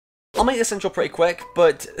I'll make this intro pretty quick,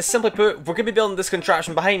 but simply put, we're going to be building this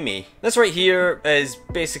contraption behind me. This right here is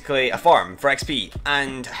basically a farm for XP,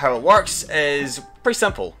 and how it works is pretty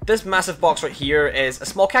simple. This massive box right here is a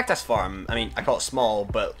small cactus farm. I mean, I call it small,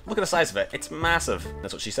 but look at the size of it. It's massive.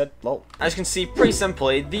 That's what she said. Lol. As you can see, pretty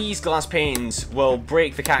simply, these glass panes will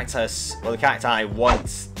break the cactus, or the cacti,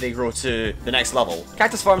 once they grow to the next level.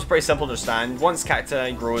 Cactus farm is pretty simple to understand. Once cacti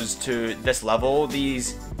grows to this level,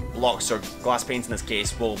 these blocks, or glass panes in this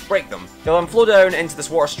case, will break them. They'll then flow down into this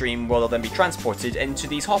water stream where they'll then be transported into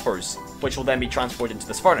these hoppers, which will then be transported into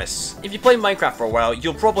this furnace. If you play Minecraft for a while,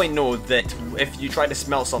 you'll probably know that if you try to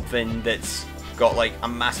smelt something that's got like a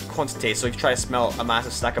massive quantity, so if you try to smelt a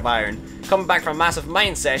massive stack of iron, coming back from a massive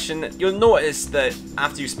mine session, you'll notice that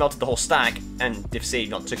after you've smelted the whole stack, and if say you've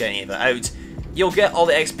not took any of it out, you'll get all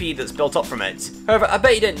the XP that's built up from it. However, I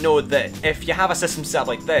bet you didn't know that if you have a system set up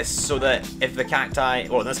like this, so that if the cacti,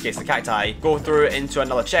 or in this case the cacti, go through into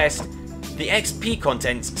another chest, the XP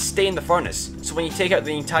contents stay in the furnace. So when you take out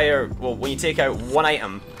the entire, well, when you take out one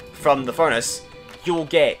item from the furnace, you'll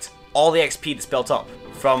get all the XP that's built up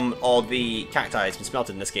from all the cacti that's been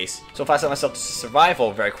smelted in this case. So if I set myself to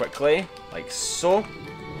survival very quickly, like so,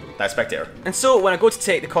 that's spectator. And so when I go to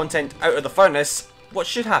take the content out of the furnace, what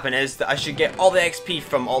should happen is that I should get all the XP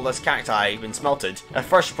from all this cacti been smelted. I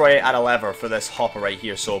first probably add a lever for this hopper right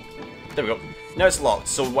here, so there we go. Now it's locked,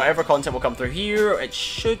 so whatever content will come through here, it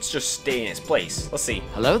should just stay in its place. Let's see.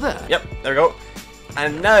 Hello there. Yep, there we go.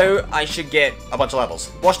 And now I should get a bunch of levels.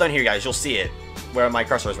 Watch down here, guys, you'll see it. Where my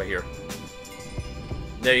cursor is right here.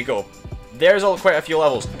 There you go. There's quite a few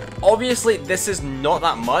levels. Obviously, this is not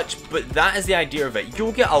that much, but that is the idea of it.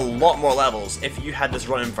 You'll get a lot more levels if you had this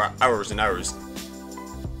running for hours and hours.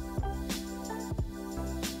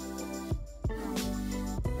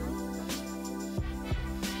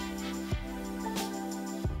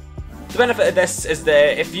 The benefit of this is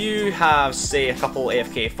that if you have, say, a couple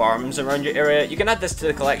AFK farms around your area, you can add this to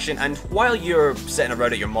the collection, and while you're sitting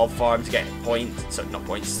around at your mob farm to get points, so not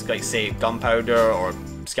points, like say gunpowder or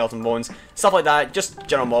skeleton bones, stuff like that, just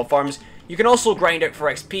general mob farms, you can also grind out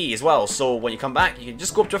for XP as well. So when you come back, you can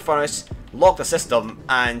just go up to a furnace, lock the system,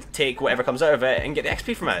 and take whatever comes out of it and get the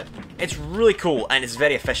XP from it. It's really cool and it's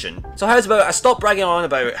very efficient. So how's about I stop bragging on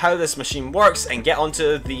about how this machine works and get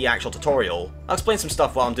onto the actual tutorial. I'll explain some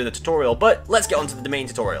stuff while I'm doing the tutorial, but let's get onto the main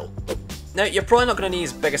tutorial. Now, you're probably not going to need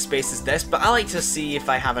as big a space as this, but I like to see if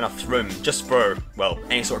I have enough room just for, well,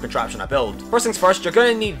 any sort of contraption I build. First things first, you're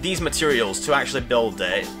going to need these materials to actually build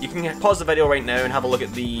it. You can pause the video right now and have a look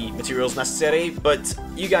at the materials necessary, but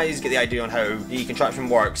you guys get the idea on how the contraption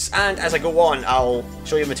works, and as I go on, I'll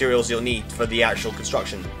show you the materials you'll need for the actual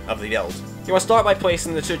construction of the build. You want to start by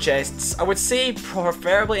placing the two chests, I would say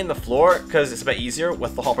preferably in the floor, because it's a bit easier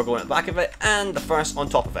with the hopper going at the back of it, and the furnace on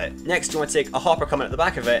top of it. Next, you want to take a hopper coming at the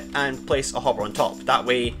back of it, and place a hopper on top. That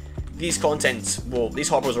way, these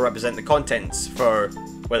hoppers will represent the contents for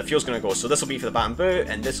where the fuel's going to go. So this will be for the bamboo,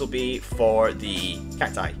 and this will be for the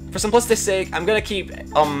cacti. For simplicity's sake, I'm going to keep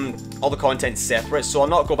all the contents separate, so I'll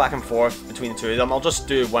not go back and forth between the two of them. I'll just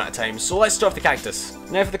do one at a time. So let's start with the cactus.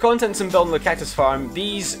 Now for the contents in building the cactus farm,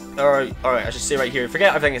 these are, alright, I should say right here,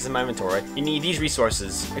 forget everything that's in my inventory. You need these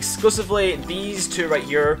resources. Exclusively these two right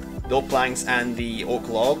here, the oak planks and the oak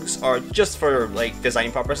logs, are just for like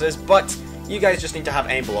design purposes, but you guys just need to have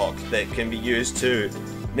any block that can be used to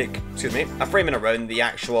make, a framing around the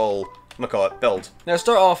actual, build. Now to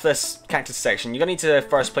start off this cactus section, you're going to need to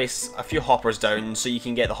first place a few hoppers down so you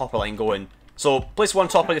can get the hopper line going. So place one on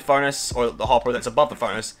top of the furnace, or the hopper that's above the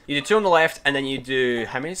furnace. You do two on the left, and then you do,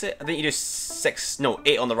 how many is it? I think you do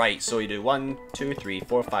 8 on the right. So you do 1, 2, 3,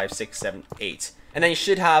 4, 5, 6, 7, 8. And then you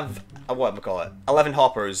should have, 11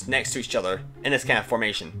 hoppers next to each other in this kind of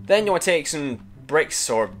formation. Then you want to take some bricks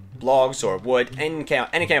or logs or wood, any kind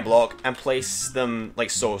of block, and place them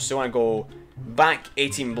like so. So you want to go back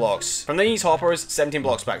 18 blocks. From these hoppers, 17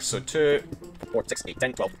 blocks back. So 2, 4, 6, 8,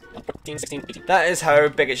 10, 12, 14, 16, 18. That is how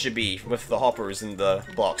big it should be with the hoppers and the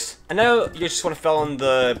blocks. And now you just want to fill in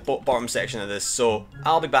the bottom section of this. So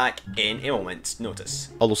I'll be back in a moment's notice.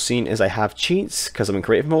 Although seeing as I have cheats because I'm in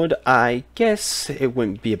creative mode, I guess it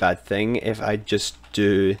wouldn't be a bad thing if I just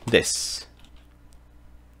do this.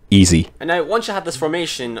 Easy. And now, once you have this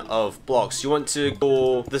formation of blocks, you want to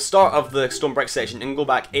go the start of the stone brick section and go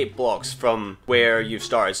back 8 blocks from where you've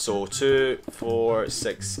started. So 2, 4,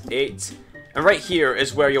 6, 8. And right here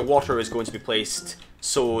is where your water is going to be placed,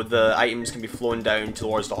 so the items can be flown down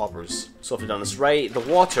towards the hoppers. So if you've done this right, the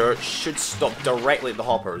water should stop directly at the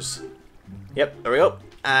hoppers. Yep, there we go.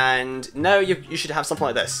 And now you should have something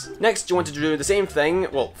like this. Next, you want to do the same thing.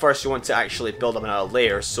 Well, first you want to actually build up another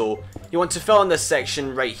layer. So you want to fill in this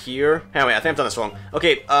section right here. Anyway, I think I've done this wrong.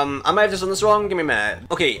 Okay, I might have just done this wrong. Give me a minute.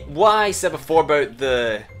 Okay, what I said before about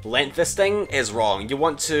the length of this thing is wrong. You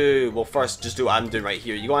want to, well, first just do what I'm doing right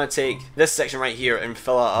here. You want to take this section right here and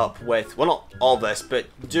fill it up with, well, not all this, but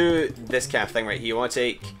do this kind of thing right here. You want to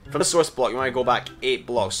take from the source block, you want to go back 8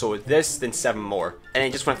 blocks, so this, then 7 more. And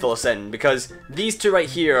then just want to fill this in, because these two right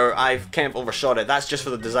here, I've kind of overshot it. That's just for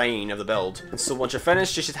the design of the build. And so once you're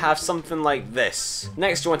finished, you should have something like this.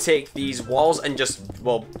 Next, you want to take these walls and just,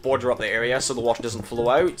 well, border up the area so the water doesn't flow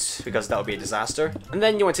out, because that would be a disaster. And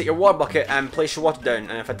then you want to take your water bucket and place your water down.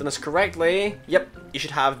 And if I've done this correctly, yep, you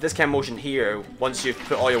should have this kind of motion here. Once you've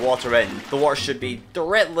put all your water in, the water should be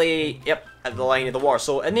directly, yep, at the line of the water.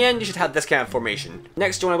 So in the end, you should have this kind of formation.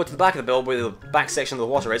 Next, you want to go to the back of the build where the back section of the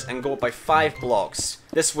water is and go up by 5 blocks.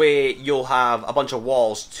 This way, you'll have a bunch of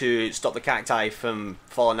walls to stop the cacti from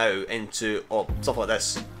falling out into, oh, stuff like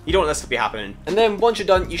this. You don't want this to be happening. And then once you're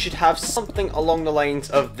done, you should have something along the lines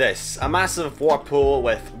of this. A massive water pool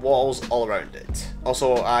with walls all around it.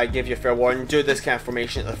 Also, I give you a fair warning, do this kind of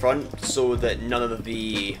formation at the front so that none of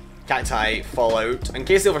the cacti fall out. In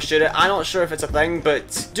case they overshoot it, I'm not sure if it's a thing,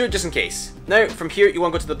 but do it just in case. Now, from here, you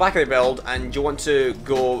want to go to the back of the build, and you want to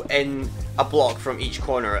go in a block from each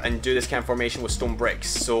corner and do this kind of formation with stone bricks.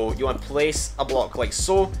 So you want to place a block like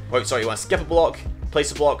so. Oh, sorry, you want to skip a block,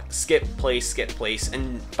 place a block, skip, place,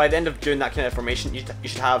 and by the end of doing that kind of formation, you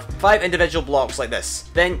should have 5 individual blocks like this.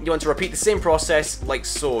 Then you want to repeat the same process like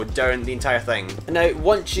so down the entire thing. And now,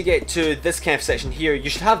 once you get to this kind of section here, you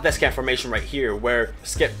should have this kind of formation right here, where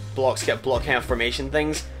skip block kind of formation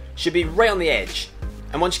things should be right on the edge.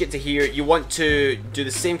 And once you get to here, you want to do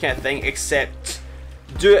the same kind of thing, except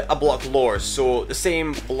do it a block lower. So the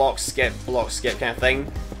same block, skip kind of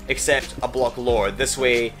thing, except a block lower. This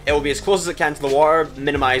way, it will be as close as it can to the water,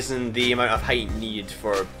 minimizing the amount of height needed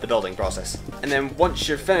for the building process. And then once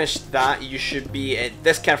you're finished that, you should be at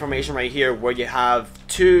this kind of formation right here, where you have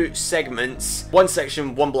 2 segments, one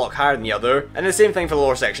section 1 block higher than the other, and the same thing for the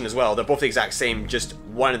lower section as well. They're both the exact same, just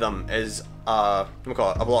one of them is a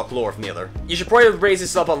block lower from the other. You should probably raise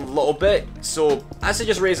this up a little bit, so I say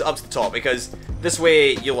just raise it up to the top, because this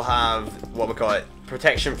way you'll have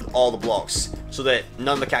protection from all the blocks, so that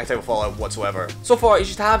none of the cacti will fall out whatsoever. So far, you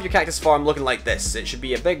should have your cactus farm looking like this. It should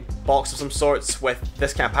be a big box of some sorts with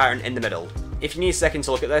this kind of pattern in the middle. If you need a second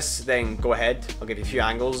to look at this, then go ahead. I'll give you a few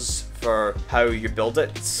angles for how you build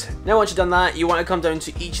it. Now once you've done that, you want to come down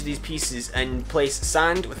to each of these pieces and place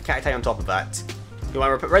sand with cacti on top of that. You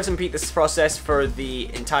want to rinse and repeat this process for the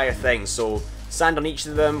entire thing, so sand on each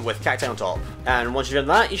of them with cacti on top. And once you've done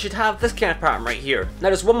that, you should have this kind of pattern right here. Now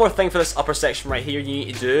there's one more thing for this upper section right here you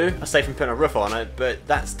need to do, aside from putting a roof on it, but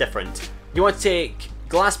that's different. You want to take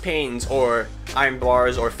glass panes or iron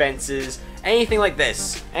bars or fences, anything like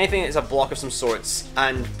this, anything that's a block of some sorts,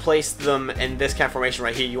 and place them in this kind of formation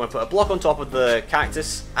right here. You want to put a block on top of the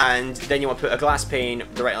cactus, and then you want to put a glass pane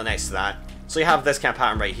directly next to that. So you have this kind of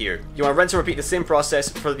pattern right here. You want to rinse and repeat the same process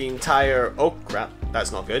for the entire... Oh crap,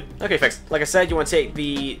 that's not good. Okay, fixed. Like I said, you want to take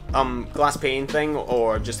the glass pane thing,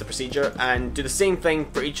 or just the procedure, and do the same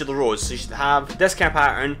thing for each of the rows. So you should have this kind of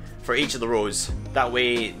pattern for each of the rows. That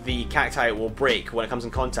way the cacti will break when it comes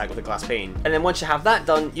in contact with the glass pane. And then once you have that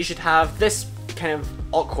done, you should have this kind of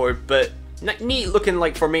awkward but neat looking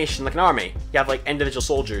like formation, like an army. You have like individual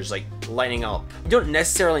soldiers like lining up. You don't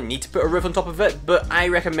necessarily need to put a roof on top of it, but I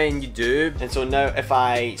recommend you do. And so now if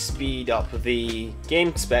I speed up the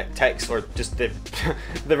game spec text, or just the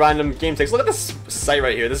the random game text, look at this site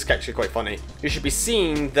right here. This is actually quite funny. You should be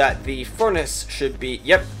seeing that the furnace should be,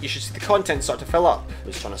 yep, you should see the content start to fill up. I'm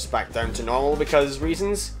just trying to spec down to normal because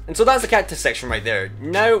reasons. And so that's the cactus section right there.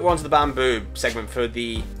 Now we're on to the bamboo segment for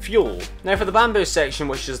the fuel. Now for the bamboo section,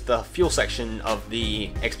 which is the fuel section of the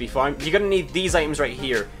XP farm, you're going to need these items right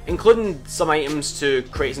here, including some items to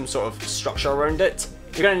create some sort of structure around it.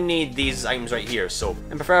 You're going to need these items right here, so,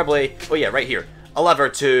 and preferably, oh yeah, right here, a lever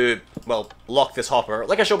to, well, lock this hopper,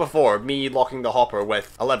 like I showed before, me locking the hopper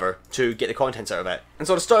with a lever to get the contents out of it. And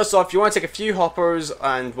so to start us off, you want to take a few hoppers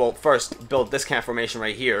and, well, first build this kind of formation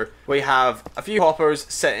right here, where you have a few hoppers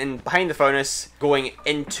sitting behind the furnace going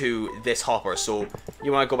into this hopper. So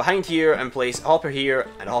you want to go behind here and place a hopper here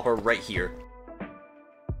and a hopper right here,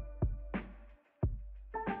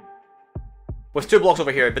 with 2 blocks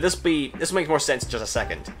over here, but this will make more sense in just a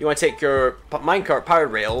second. You want to take your minecart power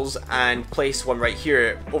rails and place one right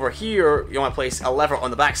here. Over here, you want to place a lever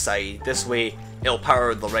on the back side. This way, it'll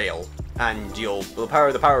power the rail, and it'll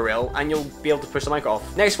power the power rail, and you'll be able to push the mic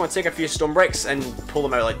off. Next, you want to take a few stone bricks and pull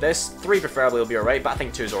them out like this. 3 preferably will be alright, but I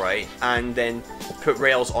think 2 is alright. And then put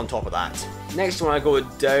rails on top of that. Next you want to go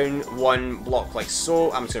down one block like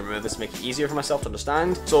so. I'm just going to remove this to make it easier for myself to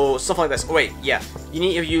understand. So something like this. Oh wait, yeah. You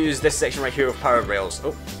need to use this section right here with powered rails.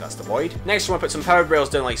 Oh, that's the void. Next you want to put some powered rails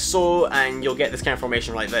down like so, and you'll get this kind of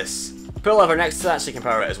formation like this. Put a lever next to that so you can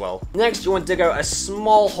power it as well. Next you want to dig out a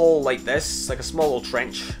small hole like this, like a small little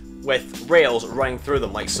trench, with rails running through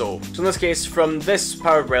them like so. So in this case, from this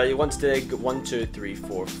powered rail, you want to dig 1, 2, 3,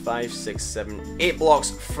 4, 5, 6, 7, 8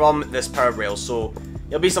 blocks from this powered rail. So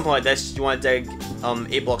it'll be something like this. You want to dig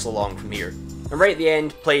 8 blocks along from here. And right at the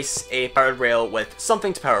end, place a powered rail with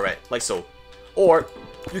something to power it, like so. Or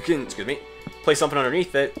you can, excuse me, place something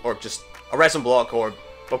underneath it, or just a redstone block, or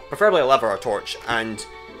preferably a lever or a torch, and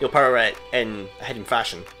you'll power it in a hidden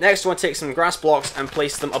fashion. Next, you want to take some grass blocks and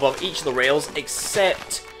place them above each of the rails,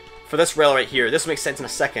 except for this rail right here. This will make sense in a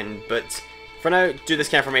second, but for now, do this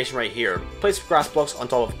kind of formation right here. Place grass blocks on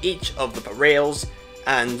top of each of the rails,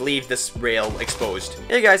 and leave this rail exposed.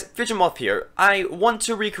 Hey guys, Future Moth here. I want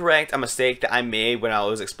to recorrect a mistake that I made when I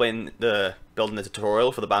was explaining the building the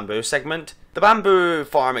tutorial for the bamboo segment. The bamboo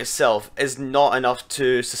farm itself is not enough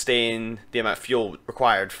to sustain the amount of fuel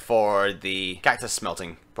required for the cactus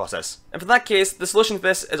smelting process. And for that case, the solution to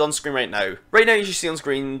this is on screen right now. Right now you should see on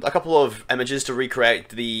screen a couple of images to recorrect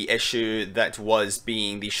the issue that was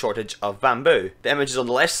being the shortage of bamboo. The images on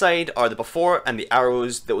the left side are the before, and the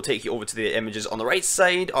arrows that will take you over to the images on the right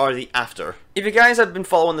side are the after. If you guys have been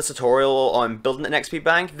following this tutorial on building an XP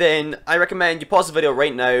bank, then I recommend you pause the video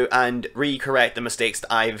right now and recorrect the mistakes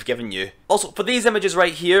that I've given you. Also, for these images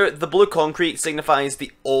right here, the blue concrete signifies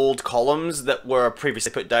the old columns that were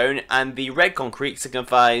previously put down, and the red concrete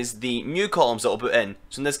signifies the new columns that will put in.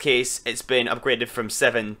 So in this case, it's been upgraded from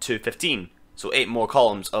 7 to 15. So 8 more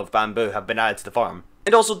columns of bamboo have been added to the farm.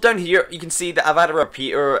 And also down here, you can see that I've added a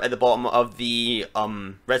repeater at the bottom of the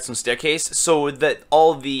redstone staircase, so that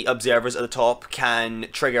all the observers at the top can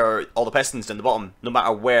trigger all the pistons down the bottom, no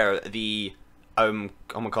matter where the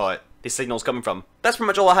the signal's coming from. That's pretty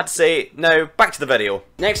much all I had to say. Now, back to the video.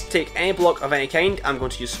 Next, take any block of any kind. I'm going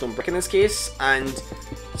to use stone brick in this case, and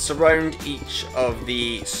surround each of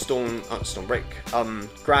the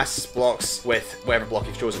grass blocks with whatever block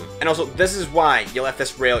you've chosen. And also, this is why you left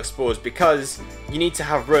this rail exposed, because you need to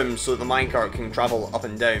have room so that the minecart can travel up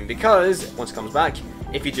and down, because once it comes back,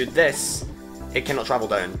 if you do this, it cannot travel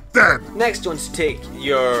down. Next, you want to take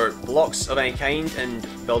your blocks of any kind and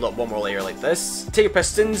build up one more layer like this. Take your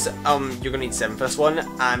pistons, you're going to need 7 for this one,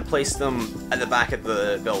 and place them at the back of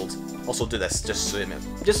the build. Also do this, just so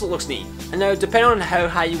it looks neat. And now, depending on how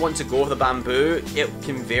high you want to go with the bamboo, it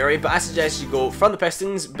can vary, but I suggest you go from the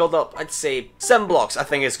pistons, build up, I'd say, 7 blocks, I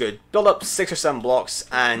think is good. Build up 6 or 7 blocks,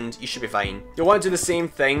 and you should be fine. You'll want to do the same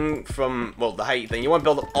thing from, well, the height thing. You want to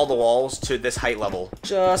build up all the walls to this height level,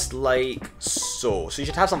 just like so. So you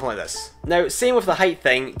should have something like this. Now, same with the height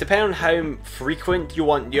thing, depending on how frequent you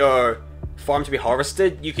want your farm to be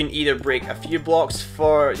harvested, you can either break a few blocks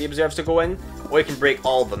for the observers to go in, or you can break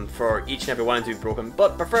all of them for each and every one to be broken.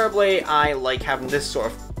 But preferably, I like having this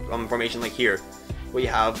sort of formation like here, where you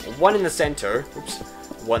have one in the center,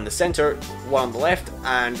 one in the center, one on the left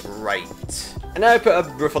and right. And now I put a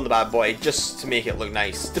roof on the bad boy just to make it look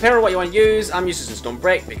nice. Depending on what you want to use, I'm using some stone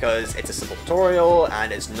brick because it's a simple tutorial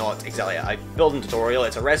and it's not exactly a building tutorial,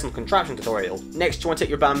 it's a redstone contraption tutorial. Next, you want to take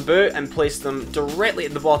your bamboo and place them directly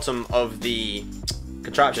at the bottom of the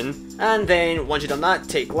contraption. And then once you've done that,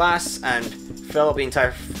 take glass and fill up the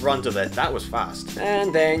entire front of it. That was fast.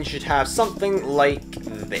 And then you should have something like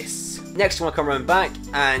this. Next, you want to come around back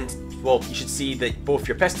and, well, you should see that both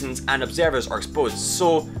your pistons and observers are exposed.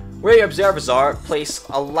 So where your observers are, place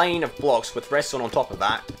a line of blocks with redstone on top of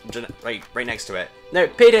that, right next to it. Now,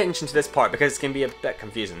 pay attention to this part because it can be a bit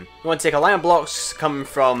confusing. You want to take a line of blocks coming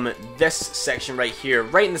from this section right here,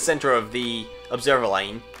 right in the center of the observer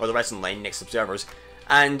line, or the redstone line next to observers,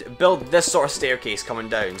 and build this sort of staircase coming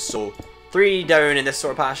down. So 3 down in this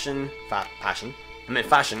sort of fashion,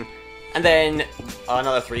 and then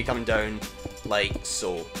another 3 coming down like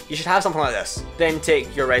so. You should have something like this. Then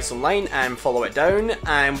take your redstone line and follow it down,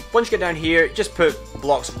 and once you get down here, just put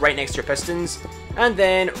blocks right next to your pistons, and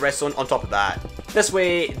then redstone on top of that. This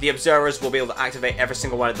way, the observers will be able to activate every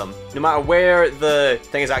single one of them. No matter where the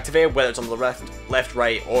thing is activated, whether it's on the left,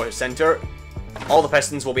 right, or center, all the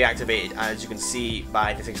pistons will be activated, as you can see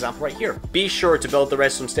by this example right here. Be sure to build the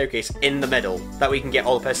redstone staircase in the middle, that way you can get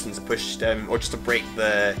all the pistons pushed, or just to break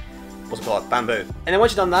the, bamboo. And then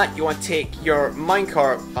once you've done that, you want to take your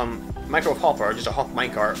minecart, microwave hopper, just a hop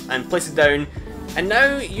minecart, and place it down. And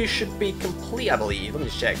now you should be complete, I believe. Let me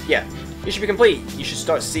just check. Yeah, you should be complete. You should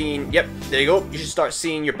start seeing, yep, there you go. You should start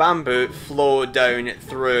seeing your bamboo flow down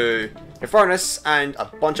through a furnace, and a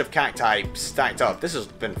bunch of cacti stacked up. This has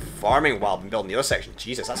been farming while I've been building the other section.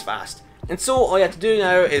 Jesus, that's fast. And so all you have to do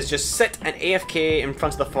now is just sit and AFK in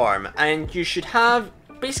front of the farm, and you should have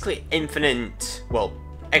basically infinite, well,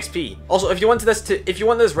 XP. Also, if you want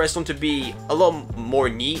this redstone to be a little more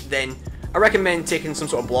neat, then I recommend taking some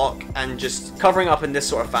sort of block and just covering up in this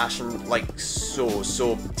sort of fashion, like so.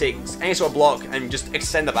 So take any sort of block and just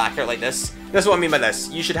extend the back out like this. That's what I mean by this.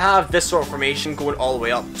 You should have this sort of formation going all the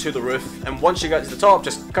way up to the roof, and once you get to the top,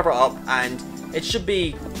 just cover it up, and it should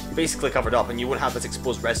be basically covered up and you won't have this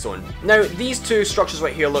exposed redstone. Now, these two structures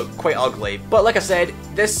right here look quite ugly, but like I said,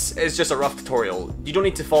 this is just a rough tutorial. You don't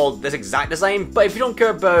need to follow this exact design, but if you don't care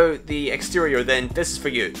about the exterior, then this is for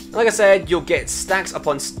you. And like I said, you'll get stacks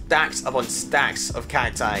upon stacks upon stacks of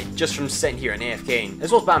cacti just from sitting here and AFKing,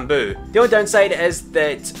 as well as bamboo. The only downside is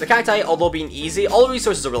that the cacti, although being easy, all the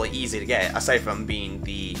resources are really easy to get, aside from being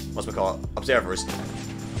the, observers.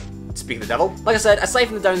 Speak of the devil. Like I said, aside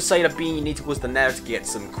from the downside of being you need to go to the nether to get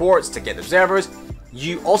some quartz to get the observers,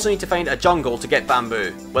 you also need to find a jungle to get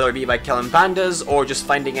bamboo, whether it be by killing pandas or just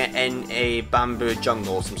finding it in a bamboo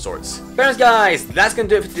jungle of some sorts. Anyways guys, that's going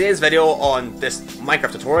to do it for today's video on this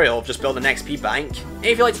Minecraft tutorial of just building an XP bank.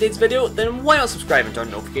 If you liked today's video, then why not subscribe and turn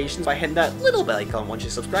on notifications by hitting that little bell icon once you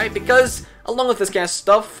subscribe, because along with this kind of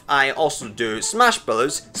stuff, I also do Smash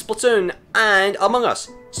Bros, Splatoon, and Among Us.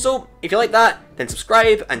 So, if you like that, then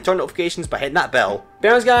subscribe and turn notifications by hitting that bell.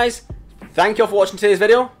 Anyways guys, thank you all for watching today's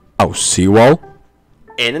video. I'll see you all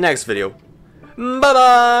In the next video. Bye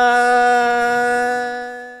bye!